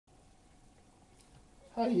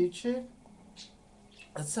Hi YouTube.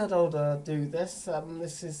 I said I'd do this.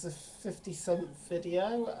 This is the 57th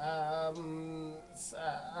video.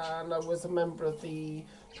 And I was a member of the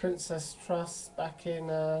Princess Trust back in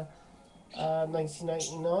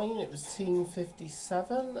 1999. It was Team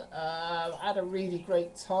 57. I had a really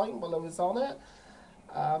great time while I was on it.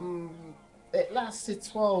 Um, it lasted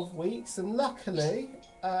 12 weeks, and luckily,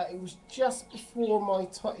 it was just before my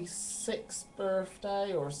 26th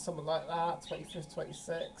birthday or something like that, 25th,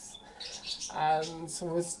 26th. And so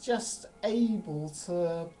I was just able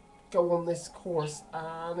to go on this course,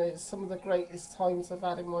 and it's some of the greatest times I've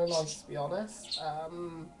had in my life, to be honest.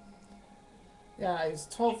 Yeah, it was a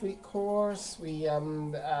 12-week course. There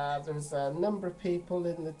was a number of people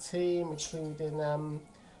in the team, including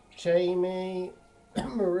Jamie,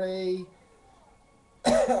 Marie,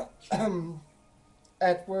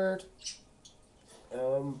 Edward.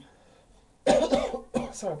 Um,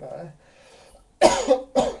 Sorry about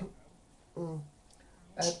that.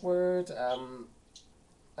 Edward, and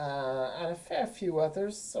a fair few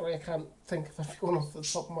others. Sorry, I can't think of everyone off the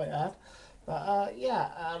top of my head. But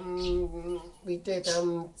yeah, we did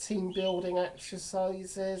team building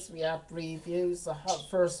exercises. We had reviews. The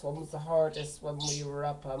first one was the hardest when we were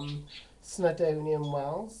up Snowdonian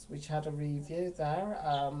Wells, which had a review there.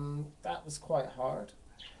 That was quite hard.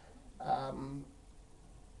 Um,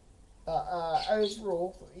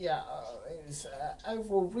 Overall, yeah, it was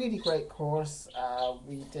overall really great course.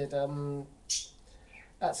 We did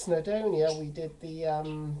at Snowdonia. We did the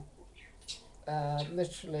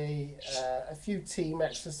literally a few team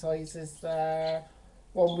exercises there.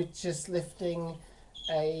 One with just lifting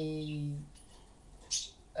a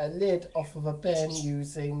a lid off of a bin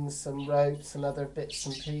using some ropes and other bits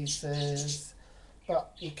and pieces,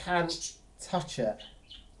 but you can't touch it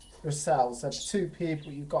yourselves. There's two people,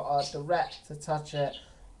 you've got a direct to touch it.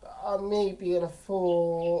 But me being a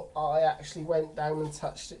fool, I actually went down and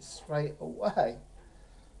touched it straight away.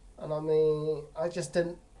 And I mean, I just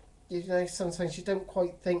didn't, sometimes you don't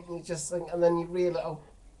quite think, you just think, and then you realise, oh,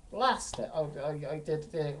 blast it, I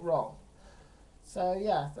did it wrong. So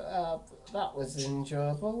yeah, that was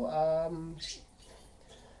enjoyable.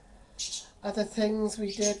 Other things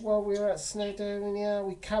we did while we were at Snowdonia,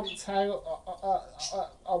 we camped out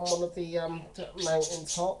on one of the mountain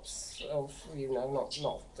tops of, not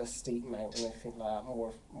the steep mountain or anything like that,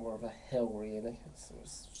 more of a hill really. It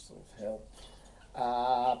was sort of hill.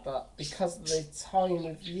 But because of the time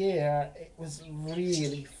of year, it was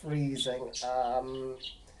really freezing.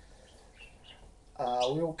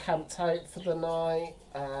 We all camped out for the night,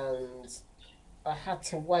 and I had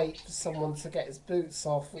to wait for someone to get his boots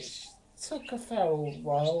off, which took a fair old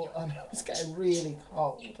while, and it was getting really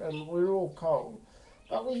cold, and we were all cold.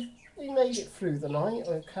 But we made it through the night,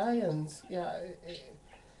 okay, and yeah,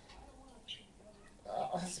 I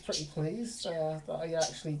was pretty pleased that I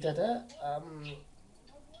actually did it.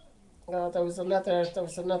 There was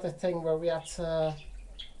another thing where we had to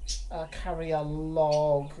carry a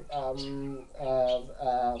log all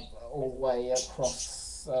the way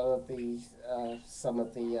across the some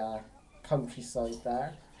of the countryside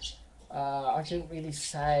there. I didn't really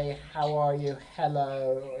say how are you,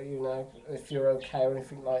 hello, or, if you're okay or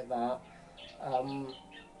anything like that.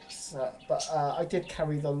 But I did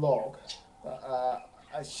carry the log. But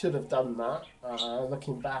I should have done that.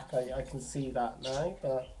 Looking back, I can see that now.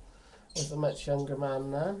 But I was a much younger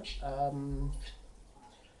man then.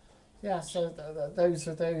 Yeah, so those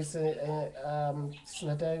are those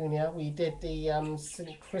Snowdonia. We did the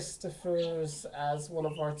St Christopher's as one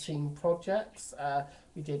of our team projects.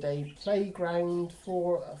 We did a playground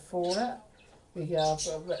for it. We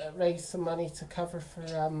raised some money to cover for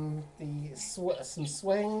some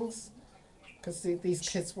swings because these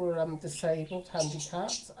kids were disabled,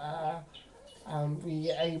 handicapped. We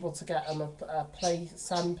were able to get them a play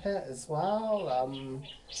sandpit as well.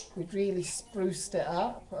 We really spruced it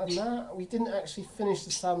up, and that we didn't actually finish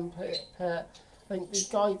the sandpit. I think the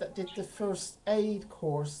guy that did the first aid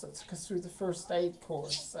course, that took us through the first aid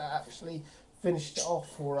course, actually finished it off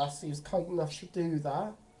for us. He was kind enough to do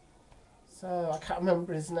that. So I can't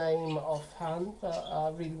remember his name offhand, but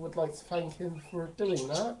I really would like to thank him for doing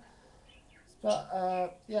that.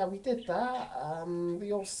 But yeah, we did that.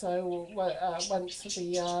 We also went to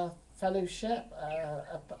the fellowship, a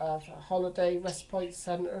holiday respite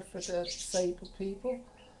centre for the disabled people.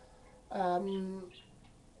 Um,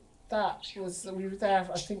 we were there,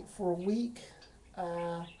 I think, for a week.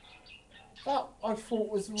 Uh, that I thought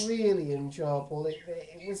was really enjoyable. It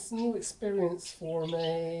was a new experience for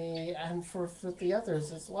me and for the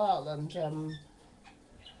others as well. And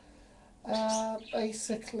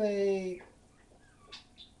basically,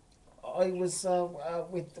 I was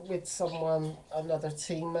with someone, another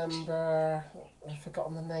team member. I've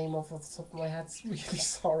forgotten the name off the top of my head. Really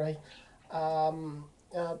sorry.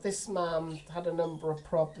 This man had a number of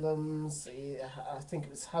problems. I think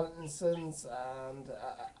it was Huntington's and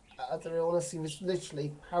other illness. He was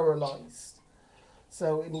literally paralysed.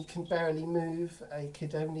 So, and he can barely move. He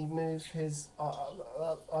could only move his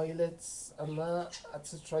eyelids and that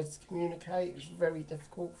to try to communicate. It was very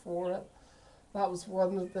difficult for him. That was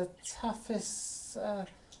one of the toughest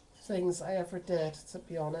things I ever did, to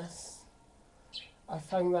be honest. I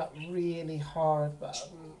found that really hard, but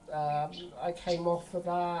I came off of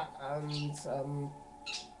that, and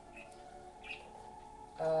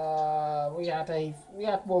we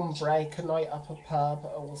had one break, a night up a pub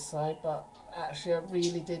also, but actually I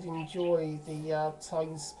really did enjoy the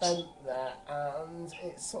time spent there, and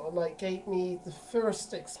it sort of like gave me the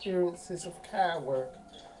first experiences of care work,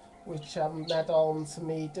 which led on to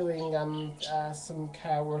me doing some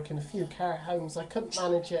care work in a few care homes. I couldn't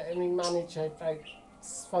manage it. I mean, manage it about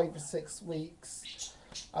 5 or 6 weeks.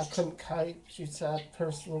 I couldn't cope due to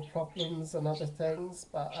personal problems and other things,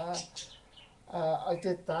 but I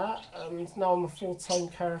did that, and now I'm a full-time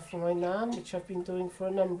carer for my nan, which I've been doing for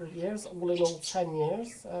a number of years, all in all 10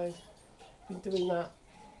 years. I've been doing that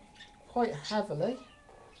quite heavily.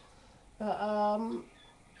 But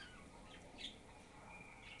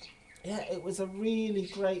yeah, it was a really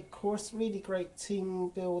great course, really great team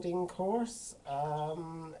building course.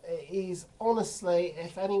 It is honestly,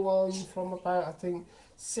 if anyone from about, I think,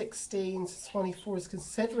 16 to 24 is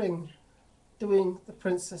considering doing the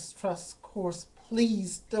Princess Trust course,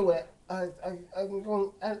 please do it. I'm going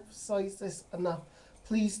to emphasise this enough.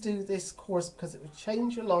 Please do this course because it will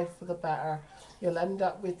change your life for the better. You'll end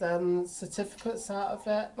up with certificates out of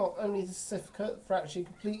it, not only the certificate for actually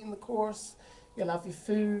completing the course. You'll have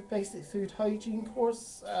your basic food hygiene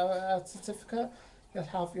course certificate. You'll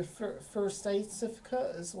have your first aid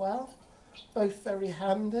certificate as well. Both very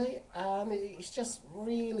handy, and it's just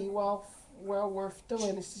really well worth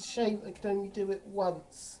doing. It's a shame they can only do it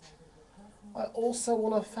once. I also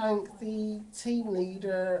want to thank the team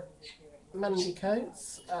leader, Mandy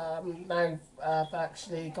Coates. Now I've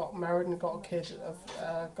actually got married and got a kid.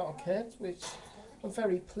 I've got a kid, which I'm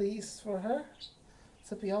very pleased for her.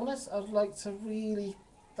 To be honest, I'd like to really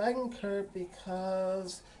thank her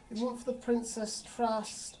because it went for the Princess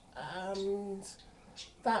Trust and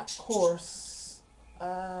that course.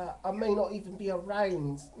 I may not even be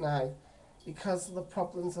around now because of the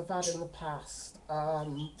problems I've had in the past.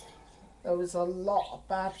 There was a lot of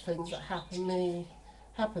bad things that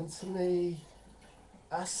happened to me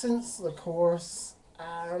since the course,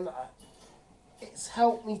 and it's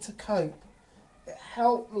helped me to cope. It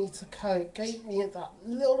helped me to cope, gave me that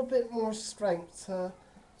little bit more strength to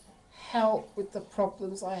help with the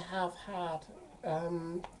problems I have had,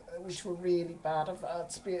 which were really bad.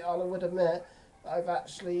 I would admit, I've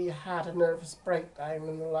actually had a nervous breakdown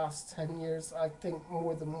in the last 10 years, I think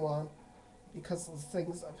more than one, because of the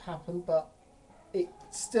things that have happened, but it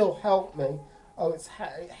still helped me.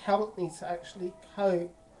 It helped me to actually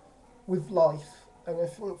cope with life. And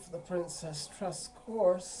if it weren't for the Princess Trust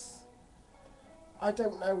course, I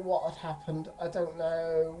don't know what had happened. I don't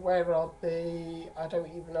know where I'd be. I don't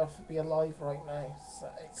even know if I'd be alive right now. So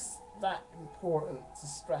it's that important to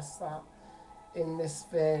stress that in this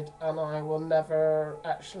vid, and I will never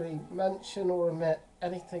actually mention or omit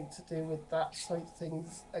anything to do with that side of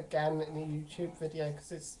things again in a YouTube video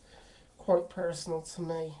because it's quite personal to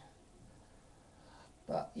me.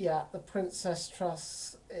 But yeah, the Princess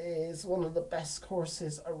Trust is one of the best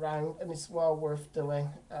courses around, and it's well worth doing.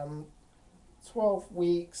 12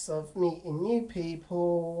 weeks of meeting new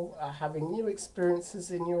people, having new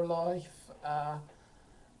experiences in your life.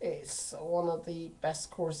 It's one of the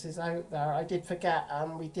best courses out there. I did forget,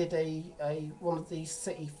 we did a one of these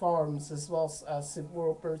city farms as well,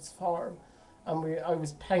 World Birds Farm, and I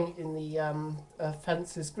was painting the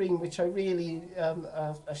fences green, which I really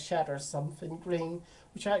a shed or something green,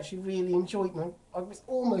 which I actually really enjoyed. And I was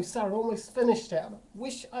almost there, I almost finished it. And I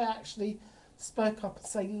wish I actually spoke up and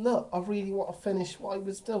say, look, I really want to finish what I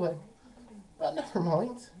was doing, but never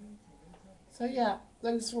mind. So yeah,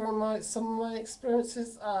 those were some of my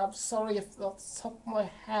experiences. I'm sorry if off the top of my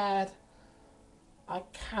head I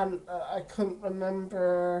couldn't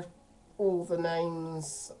remember all the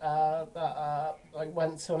names that I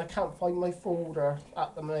went to, and I can't find my folder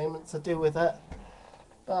at the moment to do with it.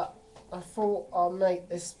 But I thought I'll make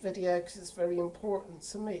this video because it's very important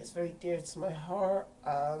to me. It's very dear to my heart,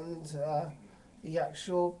 and the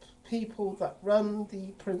actual people that run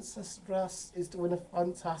the Princess Trust is doing a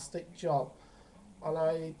fantastic job, and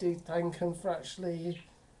I do thank them for actually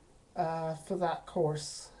for that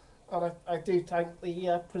course. And I do thank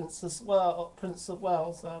the Prince as well, Prince of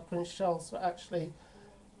Wales, Prince Charles, for actually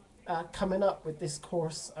coming up with this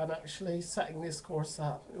course and actually setting this course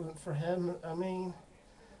up. If it wasn't for him, I mean,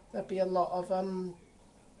 there'd be a lot of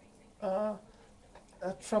uh,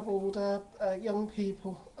 troubled young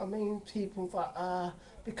people. I mean, people that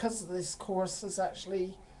because of this course has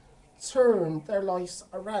actually turned their lives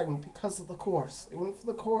around because of the course. If it wasn't for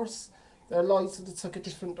the course, their lives would have took a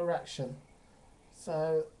different direction.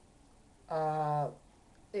 So uh,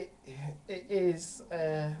 it it is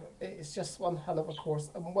just one hell of a course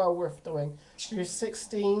and well worth doing. If you're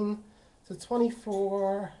 16 to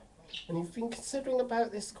 24 and you've been considering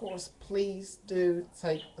about this course, please do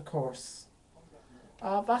take the course.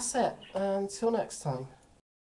 That's it. Until next time.